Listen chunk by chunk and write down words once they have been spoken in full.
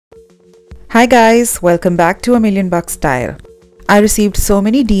Hi guys, welcome back to A Million Bucks Style. I received so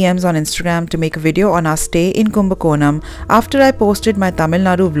many DMs on Instagram to make a video on our stay in Kumbakonam after I posted my Tamil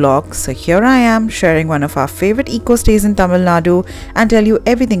Nadu vlog, so here I am sharing one of our favorite eco stays in Tamil Nadu and tell you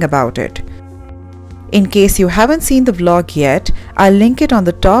everything about it. In case you haven't seen the vlog yet, I'll link it on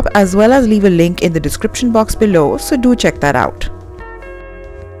the top as well as leave a link in the description box below, so do check that out.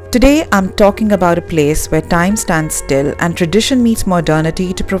 Today I'm talking about a place where time stands still and tradition meets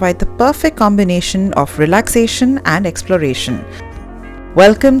modernity to provide the perfect combination of relaxation and exploration.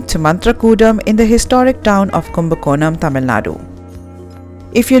 Welcome to Mantra Koodam in the historic town of Kumbakonam, Tamil Nadu.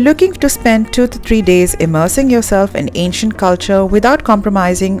 If you're looking to spend 2 to 3 days immersing yourself in ancient culture without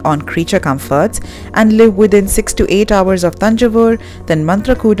compromising on creature comforts and live within 6 to 8 hours of Thanjavur, then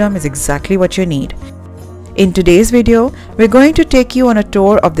Mantra Koodam is exactly what you need. In today's video, we're going to take you on a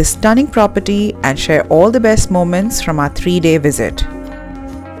tour of this stunning property and share all the best moments from our 3-day visit.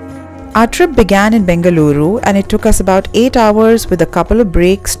 Our trip began in Bengaluru and it took us about 8 hours with a couple of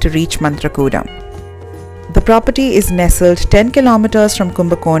breaks to reach Mantra Koodam. The property is nestled 10 kilometers from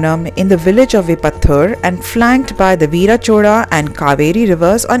Kumbakonam in the village of Vipatthur and flanked by the Chola and Kaveri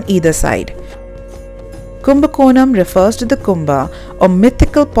rivers on either side. Kumbakonam refers to the Kumba, a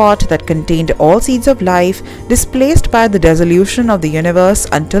mythical pot that contained all seeds of life displaced by the dissolution of the universe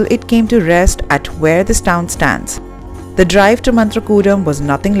until it came to rest at where this town stands. The drive to Mantra Koodam was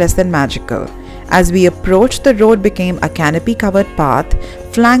nothing less than magical. As we approached, the road became a canopy-covered path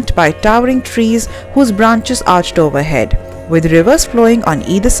flanked by towering trees whose branches arched overhead. With rivers flowing on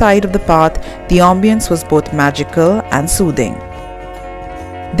either side of the path, the ambience was both magical and soothing.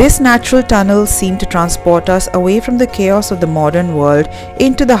 This natural tunnel seemed to transport us away from the chaos of the modern world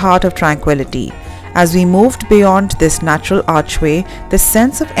into the heart of tranquility. As we moved beyond this natural archway, the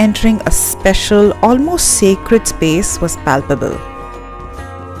sense of entering a special, almost sacred space was palpable.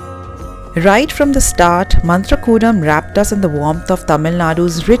 Right from the start, Mantra Koodam wrapped us in the warmth of Tamil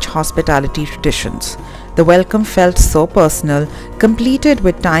Nadu's rich hospitality traditions. The welcome felt so personal, completed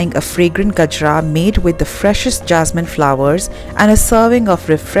with tying a fragrant gajra made with the freshest jasmine flowers and a serving of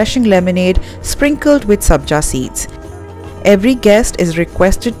refreshing lemonade sprinkled with sabja seeds. Every guest is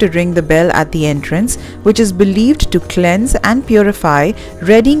requested to ring the bell at the entrance, which is believed to cleanse and purify,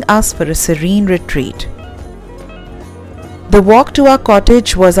 readying us for a serene retreat. The walk to our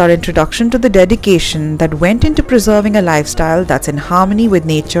cottage was our introduction to the dedication that went into preserving a lifestyle that's in harmony with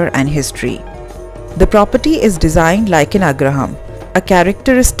nature and history. The property is designed like an agraham, a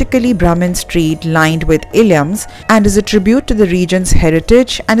characteristically Brahmin street lined with elms, and is a tribute to the region's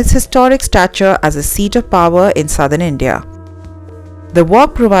heritage and its historic stature as a seat of power in southern India. The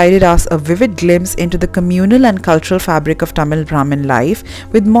walk provided us a vivid glimpse into the communal and cultural fabric of Tamil Brahmin life,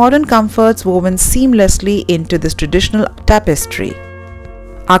 with modern comforts woven seamlessly into this traditional tapestry.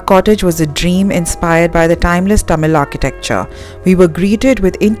 Our cottage was a dream inspired by the timeless Tamil architecture. We were greeted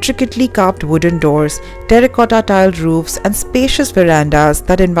with intricately carved wooden doors, terracotta tiled roofs, and spacious verandas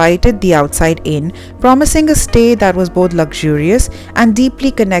that invited the outside in, promising a stay that was both luxurious and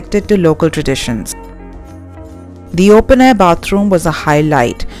deeply connected to local traditions. The open-air bathroom was a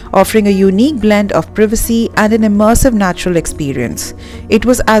highlight, offering a unique blend of privacy and an immersive natural experience. It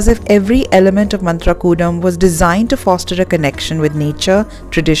was as if every element of Mantra Koodam was designed to foster a connection with nature,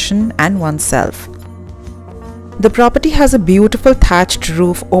 tradition, and oneself. The property has a beautiful thatched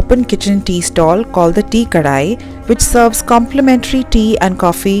roof open kitchen tea stall called the Kadai, which serves complimentary tea and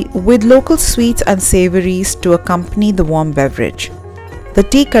coffee with local sweets and savories to accompany the warm beverage. The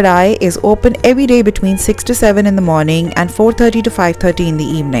tea kadai is open every day between 6 to 7 in the morning and 4:30 to 5:30 in the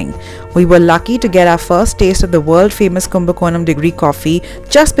evening. We were lucky to get our first taste of the world-famous Kumbakonam degree coffee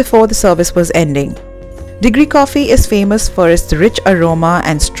just before the service was ending. Degree coffee is famous for its rich aroma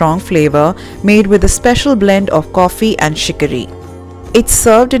and strong flavor, made with a special blend of coffee and chicory. It's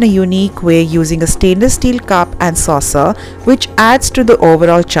served in a unique way using a stainless steel cup and saucer, which adds to the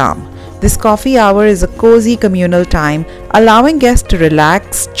overall charm. This coffee hour is a cozy communal time, allowing guests to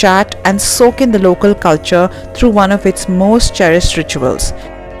relax, chat, and soak in the local culture through one of its most cherished rituals.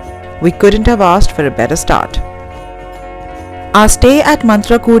 We couldn't have asked for a better start. Our stay at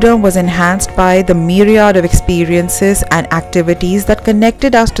Mantra Koodam was enhanced by the myriad of experiences and activities that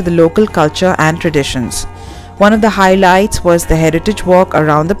connected us to the local culture and traditions. One of the highlights was the heritage walk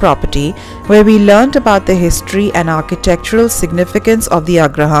around the property, where we learned about the history and architectural significance of the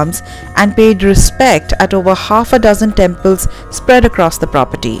agrahams and paid respect at over half a dozen temples spread across the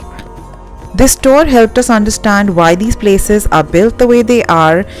property. This tour helped us understand why these places are built the way they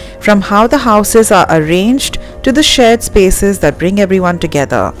are, from how the houses are arranged to the shared spaces that bring everyone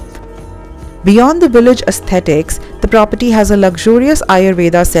together. Beyond the village aesthetics, the property has a luxurious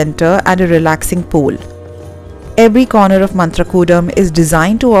Ayurveda center and a relaxing pool. Every corner of Mantra Koodam is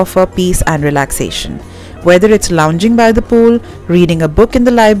designed to offer peace and relaxation. Whether it's lounging by the pool, reading a book in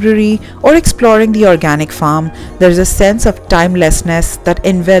the library, or exploring the organic farm, there's a sense of timelessness that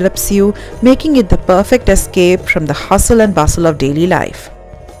envelops you, making it the perfect escape from the hustle and bustle of daily life.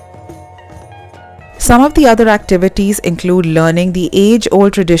 Some of the other activities include learning the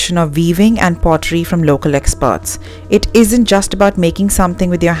age-old tradition of weaving and pottery from local experts. It isn't just about making something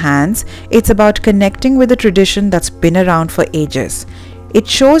with your hands, it's about connecting with a tradition that's been around for ages. It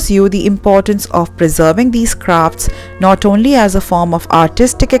shows you the importance of preserving these crafts not only as a form of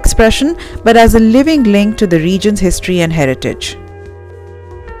artistic expression but as a living link to the region's history and heritage.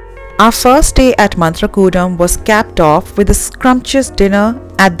 Our first day at Mantra Koodam was capped off with a scrumptious dinner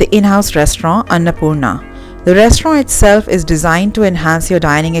at the in-house restaurant Annapurna. The restaurant itself is designed to enhance your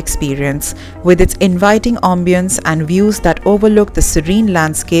dining experience with its inviting ambience and views that overlook the serene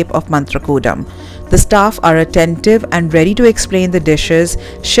landscape of Mantra Koodam. The staff are attentive and ready to explain the dishes,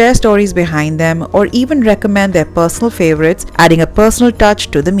 share stories behind them, or even recommend their personal favorites, adding a personal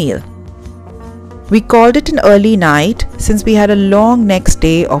touch to the meal. We called it an early night since we had a long next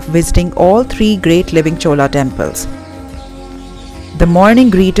day of visiting all three great living Chola temples. The morning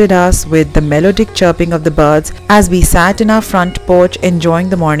greeted us with the melodic chirping of the birds as we sat in our front porch enjoying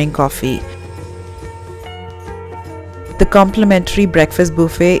the morning coffee. The complimentary breakfast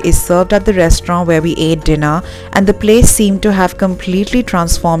buffet is served at the restaurant where we ate dinner, and the place seemed to have completely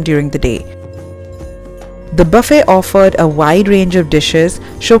transformed during the day. The buffet offered a wide range of dishes,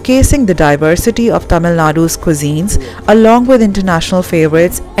 showcasing the diversity of Tamil Nadu's cuisines along with international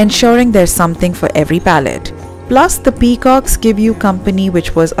favorites, ensuring there's something for every palate. Plus, the peacocks give you company,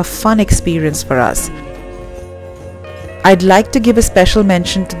 which was a fun experience for us. I'd like to give a special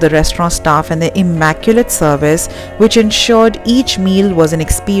mention to the restaurant staff and their immaculate service, which ensured each meal was an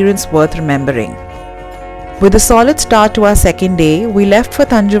experience worth remembering. With a solid start to our second day, we left for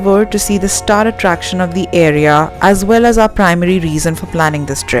Thanjavur to see the star attraction of the area as well as our primary reason for planning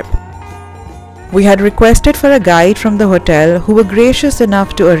this trip. We had requested for a guide from the hotel who were gracious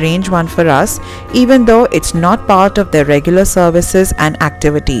enough to arrange one for us, even though it's not part of their regular services and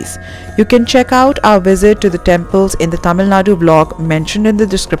activities. You can check out our visit to the temples in the Tamil Nadu blog mentioned in the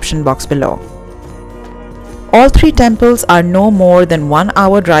description box below. All three temples are no more than 1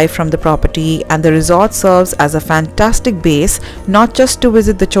 hour drive from the property, and the resort serves as a fantastic base not just to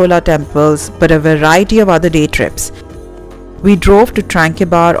visit the Chola temples but a variety of other day trips. We drove to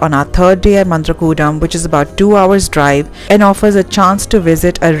Tranquebar on our third day at Mantra Koodam, which is about 2 hours drive and offers a chance to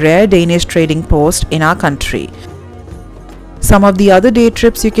visit a rare Danish trading post in our country. Some of the other day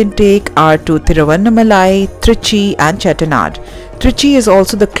trips you can take are to Thiruvannamalai, Trichy and Chettinad. Trichy is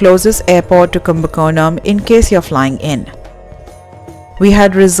also the closest airport to Kumbakonam in case you're flying in. We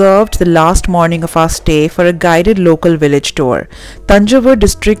had reserved the last morning of our stay for a guided local village tour. Thanjavur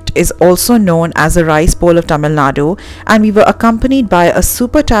district is also known as the rice bowl of Tamil Nadu, and we were accompanied by a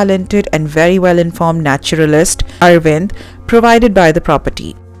super talented and very well informed naturalist, Arvind, provided by the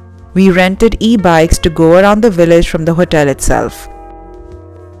property. We rented e-bikes to go around the village from the hotel itself.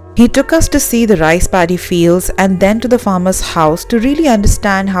 He took us to see the rice paddy fields and then to the farmer's house to really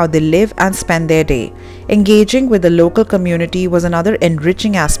understand how they live and spend their day. Engaging with the local community was another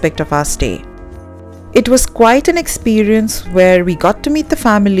enriching aspect of our stay. It was quite an experience where we got to meet the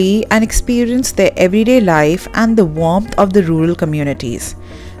family and experience their everyday life and the warmth of the rural communities.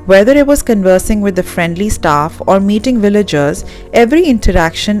 Whether it was conversing with the friendly staff or meeting villagers, every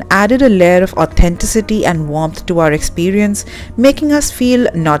interaction added a layer of authenticity and warmth to our experience, making us feel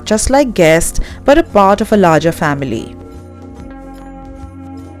not just like guests but a part of a larger family.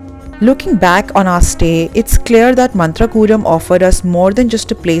 Looking back on our stay, it's clear that Mantra Koodam offered us more than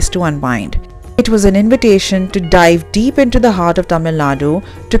just a place to unwind. It was an invitation to dive deep into the heart of Tamil Nadu,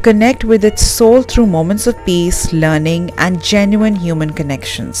 to connect with its soul through moments of peace, learning, and genuine human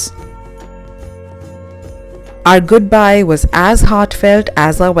connections. Our goodbye was as heartfelt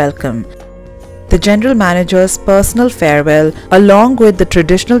as our welcome. The general manager's personal farewell, along with the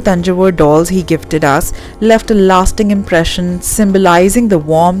traditional Thanjavur dolls he gifted us, left a lasting impression, symbolizing the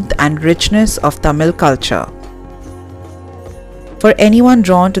warmth and richness of Tamil culture. For anyone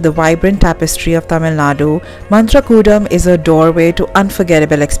drawn to the vibrant tapestry of Tamil Nadu, Mantra Koodam is a doorway to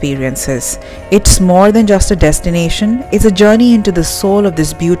unforgettable experiences. It's more than just a destination, it's a journey into the soul of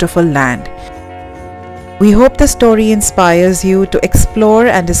this beautiful land. We hope the story inspires you to explore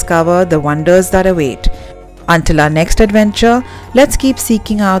and discover the wonders that await. Until our next adventure, let's keep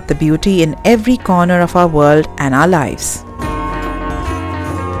seeking out the beauty in every corner of our world and our lives.